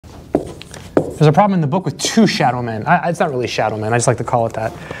There's a problem in the book with two shadow men. It's not really shadow men, I just like to call it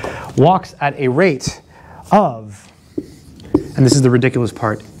that. Walks at a rate of, and this is the ridiculous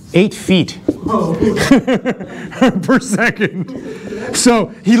part, 8 feet per second.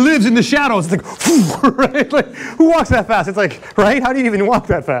 So he lives in the shadows. It's like, right? Like, who walks that fast? It's like, right? How do you even walk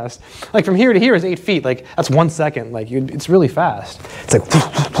that fast? Like from here to here is 8 feet. Like that's 1 second. Like it's really fast. It's like,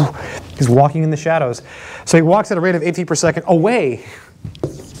 he's walking in the shadows. So he walks at a rate of 8 feet per second away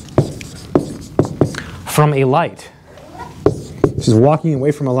from a light. He's walking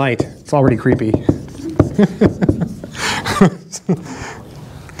away from a light. It's already creepy.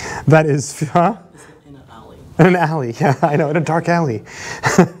 That is, huh? In an alley. In an alley, yeah, I know, in a dark alley.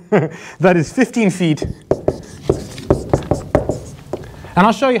 That is 15 feet. And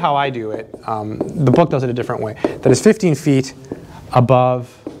I'll show you how I do it. The book does it a different way. That is 15 feet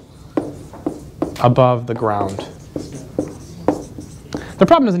above the ground. The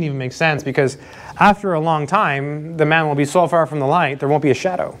problem doesn't even make sense because after a long time, the man will be so far from the light, there won't be a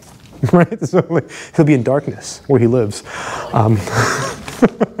shadow. Right? So he'll be in darkness where he lives.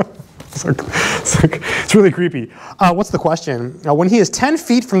 It's really creepy. What's the question? When he is 10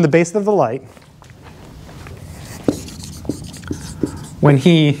 feet from the base of the light, when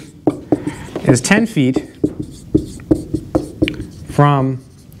he is 10 feet from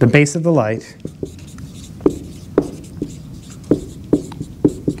the base of the light,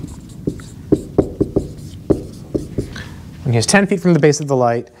 when he is 10 feet from the base of the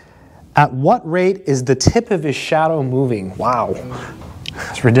light, at what rate is the tip of his shadow moving? Wow.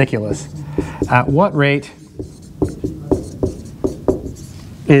 It's ridiculous. At what rate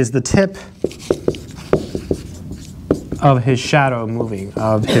is the tip of his shadow moving?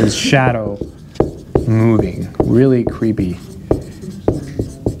 Of his shadow moving. Really creepy.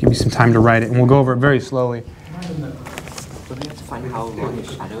 Give me some time to write it, and we'll go over it very slowly. Do we have to find how long his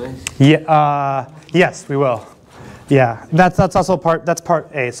shadow is? Yeah. Yes, we will. Yeah. That's also part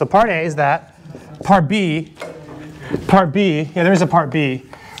A. So part A is that. Part B. Yeah, there is a part B.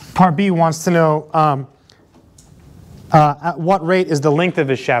 Part B wants to know at what rate is the length of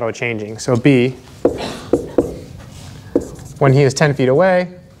his shadow changing. So B, when he is 10 feet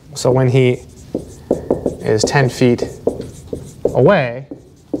away, so when he is 10 feet away,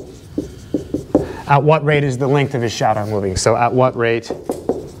 at what rate is the length of his shadow moving? So at what rate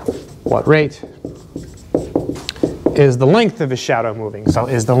is the length of his shadow moving? So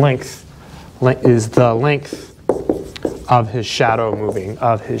is the length of his shadow moving,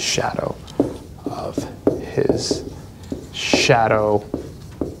 of his shadow.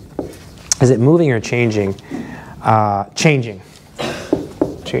 Is it moving or changing? Changing.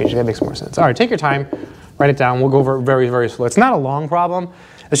 That makes more sense. All right, take your time, write it down. We'll go over it very, very slow. It's not a long problem.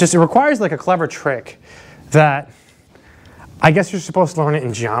 It's just, it requires like a clever trick that I guess you're supposed to learn it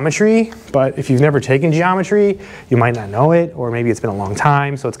in geometry, but if you've never taken geometry, you might not know it, or maybe it's been a long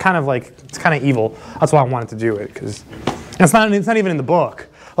time. So it's kind of evil. That's why I wanted to do it, because it's not even in the book.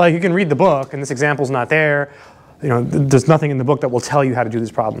 Like, you can read the book, and this example's not there. You know, there's nothing in the book that will tell you how to do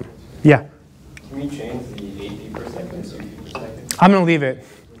this problem. Yeah? Can we change the 8 feet per second to 2 feet per second? I'm going to leave it.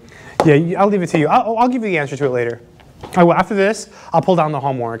 Yeah, I'll leave it to you. I'll give you the answer to it later. After this, I'll pull down the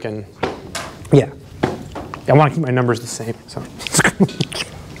homework, and yeah. I want to keep my numbers the same. So.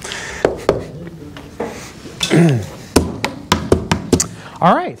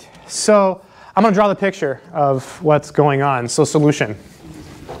 All right, so I'm going to draw the picture of what's going on. So solution.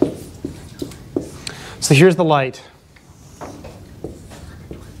 So here's the light.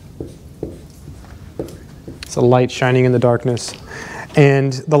 It's a light shining in the darkness.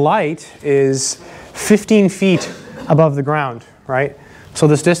 And the light is 15 feet above the ground, right? So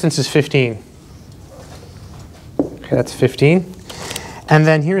this distance is 15. Okay, that's 15. And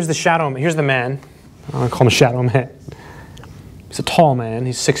then here's the shadow, here's the man. I'm going to call him a shadow man. He's a tall man.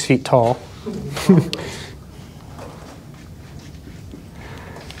 He's 6 feet tall.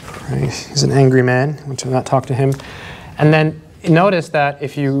 Right. He's an angry man. I want to not talk to him. And then notice that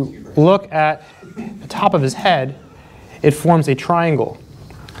if you look at the top of his head, it forms a triangle.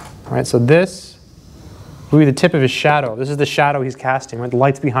 All right, so this will be the tip of his shadow. This is the shadow he's casting, right? The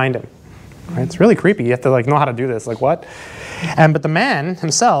light's behind him. Right? It's really creepy. You have to know how to do this. Like, what? But the man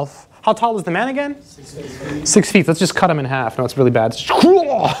himself, how tall is the man again? 6 feet. 6 feet. Let's just cut him in half. No, it's really bad. So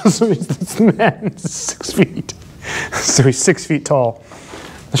this man is 6 feet. So he's 6 feet tall.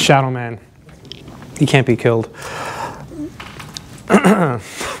 The shadow man. He can't be killed.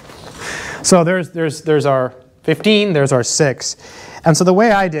 So there's our 15. There's our 6. And so the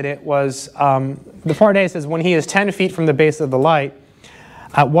way I did it was, the part A says when he is 10 feet from the base of the light,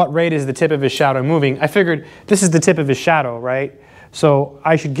 at what rate is the tip of his shadow moving? I figured this is the tip of his shadow, right? So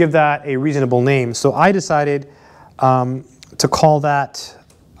I should give that a reasonable name. So I decided to call that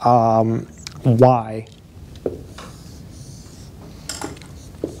y.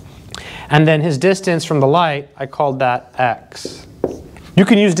 And then his distance from the light, I called that x. You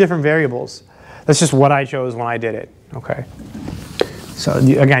can use different variables. That's just what I chose when I did it. Okay. So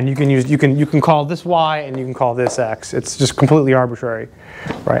again, you can call this y and you can call this x. It's just completely arbitrary,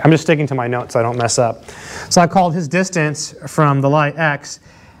 right? I'm just sticking to my notes so I don't mess up. So I called his distance from the light x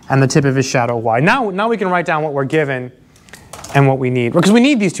and the tip of his shadow y. Now we can write down what we're given and what we need, because we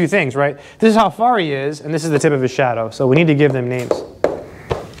need these two things, right? This is how far he is, and this is the tip of his shadow. So we need to give them names.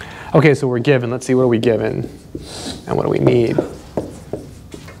 Okay, so we're given. Let's see, what are we given and what do we need?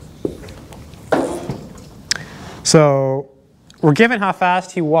 So we're given how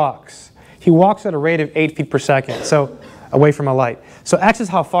fast he walks. He walks at a rate of 8 feet per second, so away from a light. So x is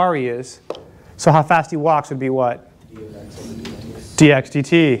how far he is. So how fast he walks would be what? dx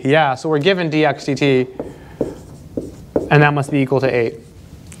dt. Yeah, so we're given dx dt, and that must be equal to 8.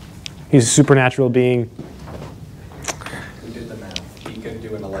 He's a supernatural being. We did the math. He could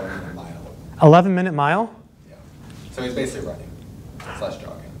do an 11-minute mile. 11-minute mile? Yeah. So he's basically running /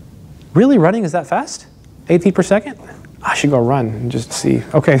 jogging. Really, running is that fast? 8 feet per second? I should go run and just see.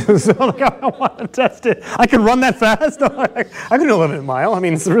 Okay, so I want to test it. I can run that fast? I can do 11 mile. I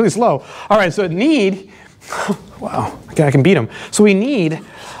mean, it's really slow. All right, so need, wow, I can beat him. So we need,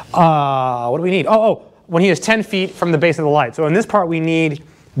 what do we need? Oh, when he is 10 feet from the base of the light. So in this part, we need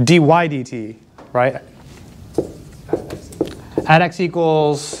dy dt, right? At x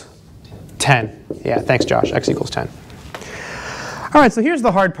equals 10. Yeah, thanks, Josh. X equals 10. All right, so here's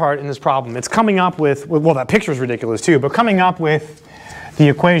the hard part in this problem. It's coming up with, well, that picture is ridiculous too, but coming up with the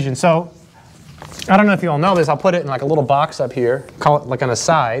equation. So I don't know if you all know this. I'll put it in like a little box up here, call it like on a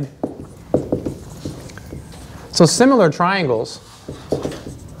side. So similar triangles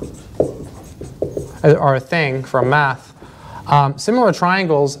are a thing from math. Similar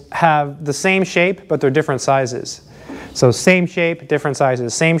triangles have the same shape, but they're different sizes. So same shape, different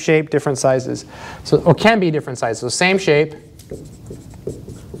sizes. Same shape, different sizes. So, or can be different sizes. So same shape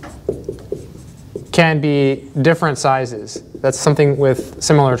can be different sizes. That's something with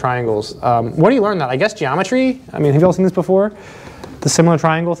similar triangles. Where do you learn that? I guess geometry? I mean, have you all seen this before? The similar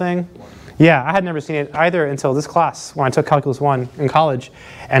triangle thing? Yeah, I had never seen it either until this class when I took Calculus 1 in college,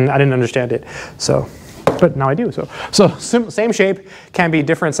 and I didn't understand it. So, but now I do. So same shape can be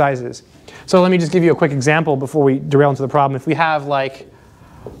different sizes. So let me just give you a quick example before we derail into the problem. If we have like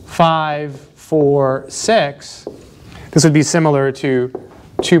 5, 4, 6, this would be similar to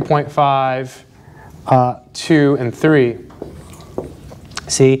 2.5, 2, and 3.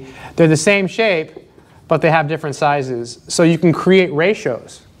 See, they're the same shape, but they have different sizes. So you can create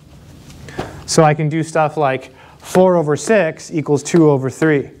ratios. So I can do stuff like 4 over 6 equals 2 over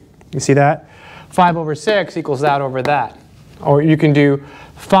 3. You see that? 5 over 6 equals that over that. Or you can do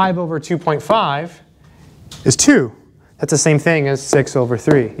 5 over 2.5 is 2. That's the same thing as 6 over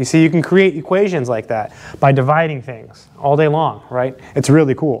 3. You see, you can create equations like that by dividing things all day long, right? It's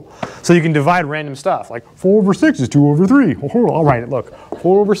really cool. So you can divide random stuff, like 4 over 6 is 2 over 3. I'll write it, look.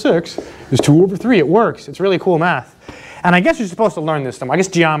 4 over 6 is 2 over 3. It works. It's really cool math. And I guess you're supposed to learn this stuff. I guess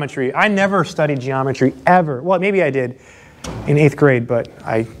geometry. I never studied geometry ever. Well, maybe I did in 8th grade, but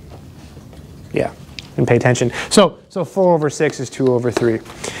yeah, didn't pay attention. So 4 over 6 is 2 over 3.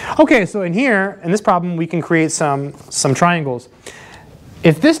 Okay, so in here, in this problem, we can create some triangles.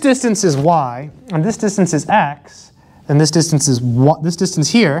 If this distance is y, and this distance is x, then this distance is this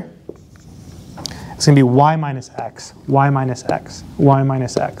distance here. It's going to be y minus x, y minus x, y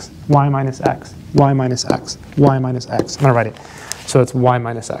minus x, y minus x, y minus x, y minus x. I'm going to write it. So it's y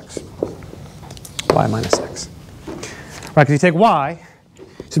minus x, y minus x. Right, because you take y,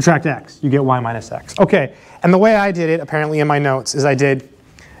 subtract x, you get y minus x. Okay, and the way I did it, apparently in my notes, is I did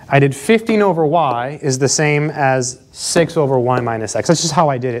 15 over y is the same as 6 over y minus x. That's just how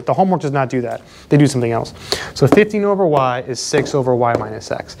I did it. The homework does not do that. They do something else. So 15 over y is 6 over y minus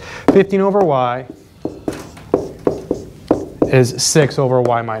x. 15 over y is 6 over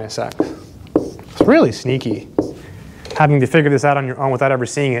y minus x. It's really sneaky. Having to figure this out on your own without ever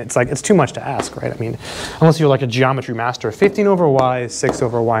seeing it, it's like, it's too much to ask, right? I mean, unless you're like a geometry master. 15 over y is 6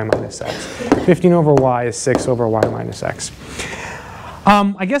 over y minus x. 15 over y is 6 over y minus x.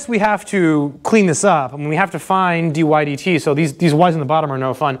 I guess we have to clean this up. I mean, we have to find dy dt, so these y's on the bottom are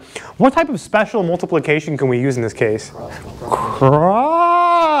no fun. What type of special multiplication can we use in this case?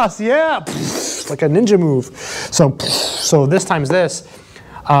 Cross, yeah, like a ninja move. So this times this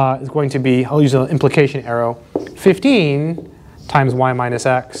is going to be, I'll use an implication arrow, 15 times y minus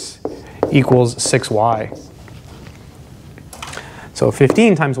x equals 6y. So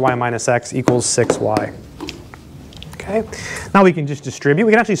 15 times y minus x equals 6y. Okay. Now we can just distribute.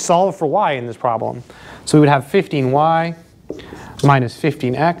 We can actually solve for y in this problem. So we would have 15y minus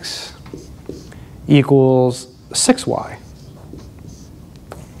 15x equals 6y.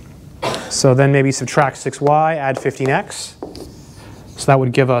 So then maybe subtract 6y, add 15x. So that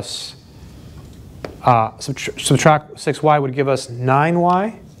would give us, subtract 6y would give us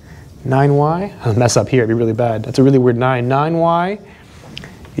 9y. 9y, I'll mess up here, it'd be really bad. That's a really weird 9. 9y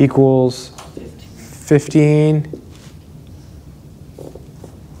equals 15x,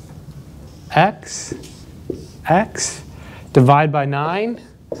 x, divide by 9.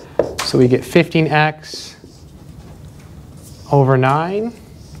 So we get 15x over 9.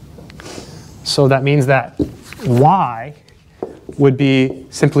 So that means that y would be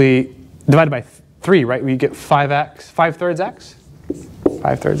simply divided by 3, right? We get 5x, 5/3 x?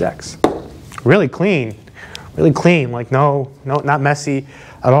 5/3 x. Really clean, like no, not messy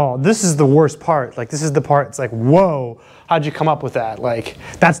at all. This is the worst part. Like this is the part, it's like, whoa, how'd you come up with that? Like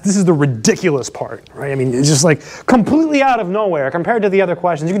this is the ridiculous part, right? I mean, it's just like completely out of nowhere compared to the other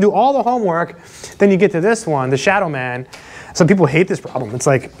questions. You can do all the homework, then you get to this one, the shadow man. Some people hate this problem. It's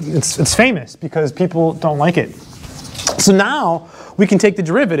like, it's famous because people don't like it. So now we can take the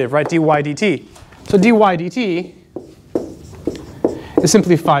derivative, right, dy dt. So dy dt is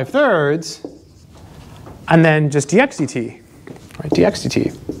simply 5/3 and then just dx dt, right, dx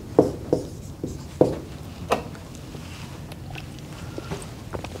dt.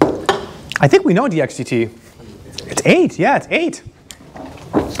 I think we know dx dt. It's 8, yeah, it's 8.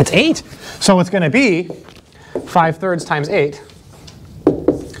 It's 8. So it's going to be 5/3 times 8.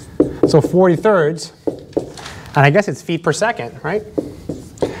 So 40/3. And I guess it's feet per second, right?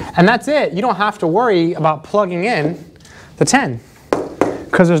 And that's it. You don't have to worry about plugging in the 10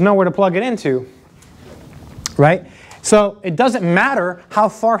 because there's nowhere to plug it into, right? So it doesn't matter how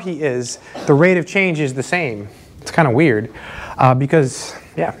far he is. The rate of change is the same. It's kind of weird because,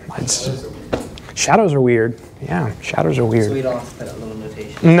 yeah, shadows are weird. Yeah, shadows are weird. So we don't have to put a little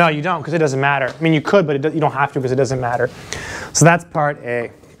notation? No, you don't because it doesn't matter. I mean, you could, but you don't have to because it doesn't matter. So that's part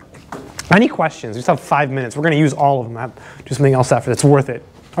A. Any questions? We just have 5 minutes. We're going to use all of them. I'll do something else after that's worth it.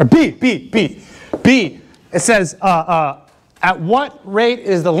 Or B. It says, at what rate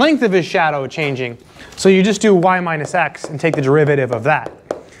is the length of his shadow changing? So you just do y minus x and take the derivative of that.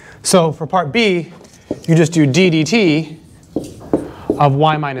 So for part B, you just do d dt of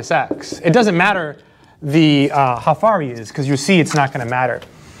y minus x. It doesn't matter how far he is because you see it's not going to matter.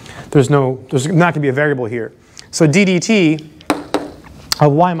 There's not going to be a variable here. So d dt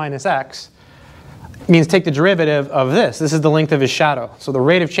of y minus x means take the derivative of this. This is the length of his shadow. So the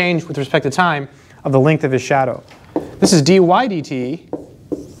rate of change with respect to time of the length of his shadow. This is dy dt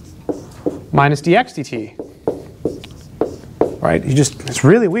minus dx dt. Right? It's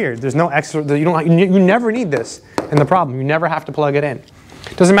really weird. There's no extra, you never need this in the problem. You never have to plug it in.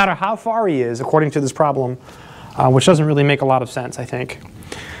 It doesn't matter how far he is according to this problem, which doesn't really make a lot of sense, I think.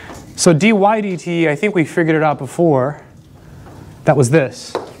 So dy dt, I think we figured it out before. That was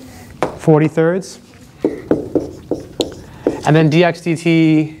this, 40/3. And then dx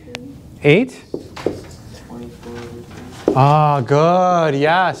dt 8. 24. Ah, good,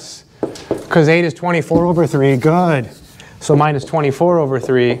 yes. Because 8 is 24/3, good. So minus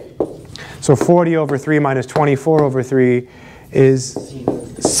 24/3. So 40/3 minus 24/3 is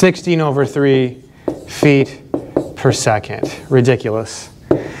 16/3 feet per second. Ridiculous.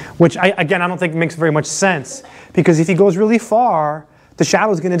 Which, again, I don't think makes very much sense. Because if he goes really far, the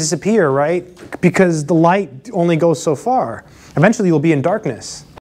shadow is going to disappear, right? Because the light only goes so far. Eventually, you'll be in darkness.